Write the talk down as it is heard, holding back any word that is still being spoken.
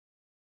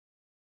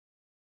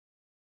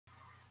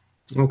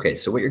Okay,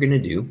 so what you're going to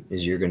do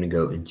is you're going to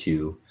go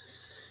into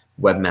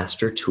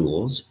Webmaster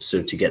Tools.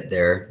 So to get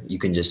there, you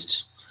can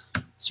just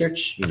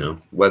search,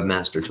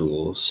 Webmaster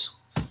Tools.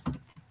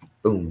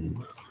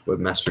 Boom,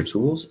 Webmaster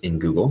Tools in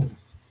Google.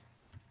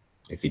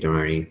 If you don't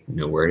already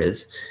know where it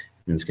is,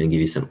 and it's going to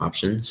give you some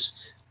options.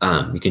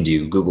 You can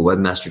do Google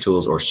Webmaster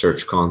Tools or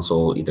Search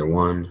Console, either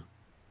one.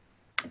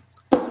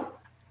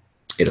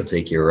 It'll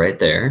take you right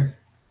there.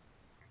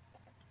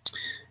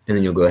 And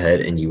then you'll go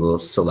ahead and you will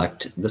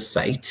select the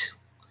site.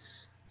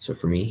 So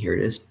for me, here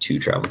it is, 2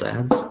 travel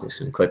ads. I'm just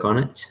going to click on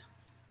it.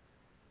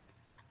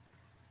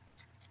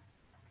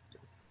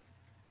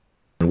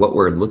 And what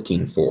we're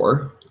looking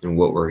for and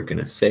what we're going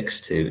to fix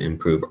to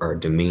improve our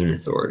domain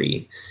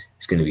authority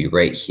is going to be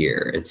right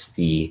here. It's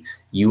the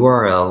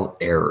URL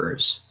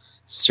errors,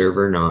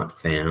 server not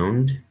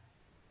found,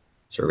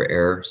 server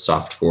error,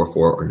 soft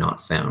 44 or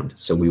not found.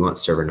 So we want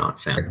server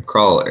not found.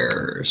 Crawl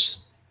errors.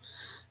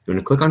 You want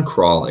to click on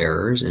crawl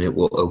errors and it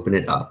will open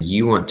it up.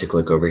 You want to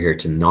click over here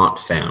to not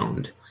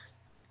found.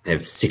 I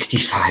have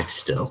 65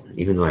 still,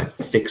 even though I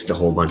fixed a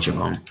whole bunch of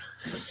them.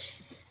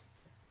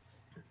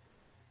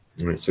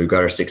 All right, so we've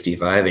got our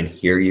 65, and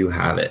here you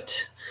have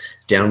it.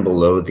 Down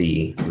below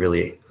the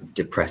really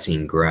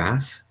depressing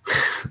graph,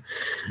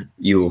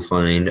 you will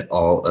find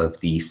all of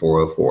the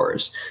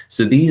 404s.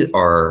 So these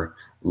are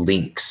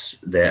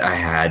links that I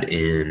had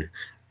in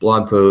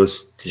blog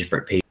posts,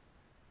 different pages.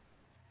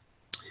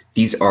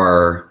 These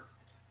are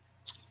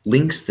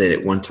links that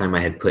at one time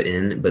I had put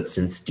in, but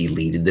since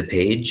deleted the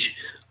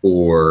page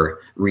or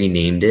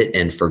renamed it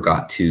and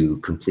forgot to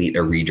complete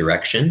a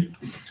redirection.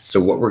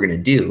 So what we're going to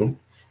do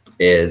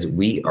is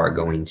we are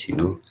going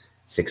to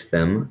fix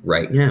them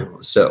right now.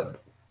 So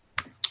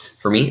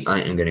for me, I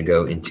am going to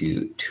go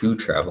into 2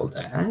 travel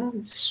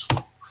ads,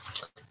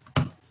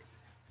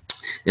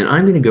 and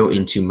I'm going to go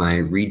into my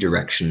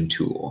redirection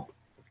tool.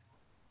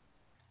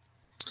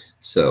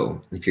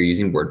 So if you're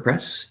using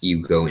WordPress,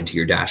 you go into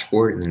your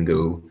dashboard and then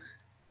go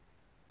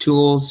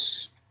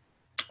Tools,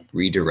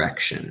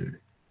 Redirection.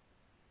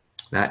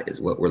 That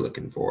is what we're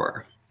looking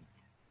for.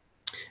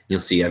 You'll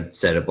see I've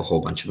set up a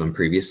whole bunch of them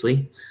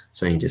previously.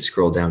 So I need to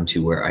scroll down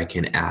to where I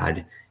can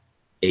add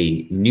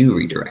a new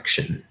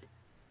redirection.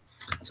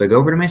 So I go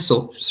over to my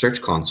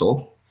search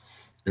console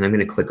and I'm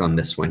going to click on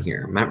this one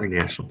here, Mount Rainier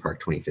National Park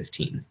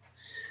 2015.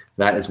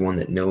 That is one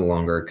that no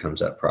longer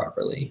comes up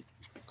properly.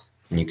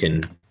 And you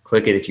can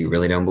click it if you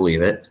really don't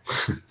believe it.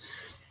 And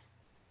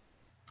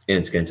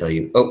it's going to tell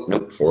you, oh,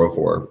 nope,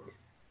 404.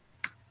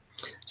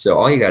 So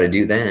all you got to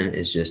do then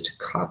is just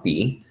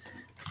copy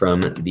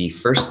from the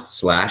first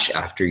slash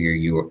after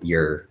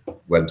your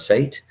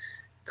website,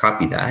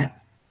 copy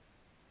that,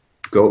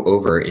 go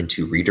over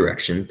into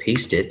redirection,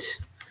 paste it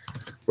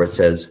where it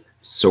says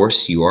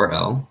source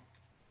URL,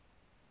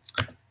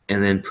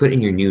 and then put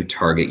in your new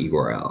target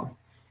URL.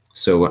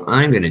 So what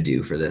I'm going to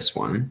do for this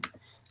one,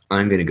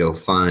 I'm going to go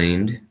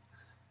find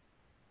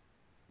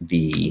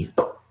the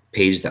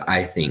page that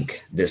I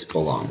think this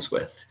belongs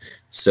with.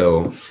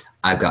 So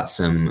I've got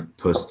some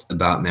posts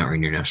about Mount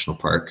Rainier National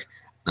Park.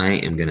 I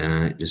am going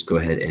to just go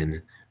ahead and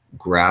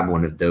grab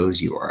one of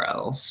those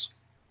URLs.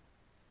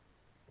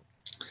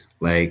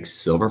 Like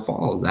Silver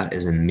Falls, that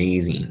is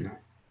amazing.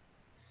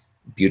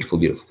 Beautiful,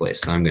 beautiful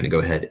place. So I'm going to go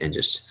ahead and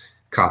just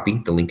copy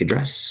the link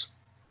address,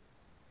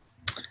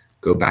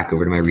 go back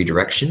over to my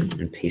redirection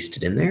and paste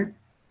it in there.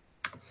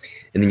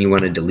 And then you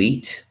want to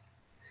delete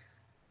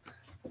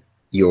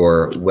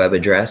your web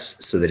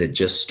address so that it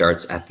just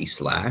starts at the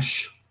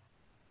slash.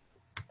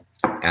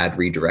 Add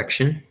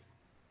redirection.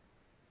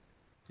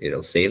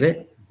 It'll save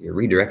it. Your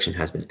redirection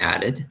has been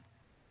added.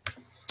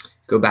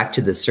 Go back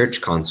to the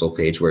search console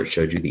page where it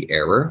showed you the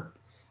error,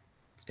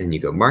 and you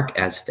go mark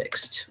as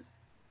fixed.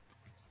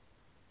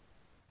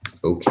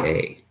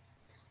 Okay.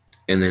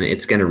 And then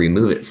it's going to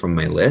remove it from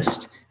my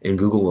list, and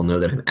Google will know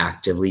that I'm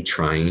actively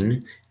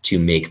trying to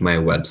make my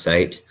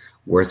website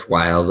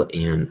worthwhile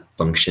and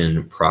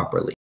function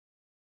properly.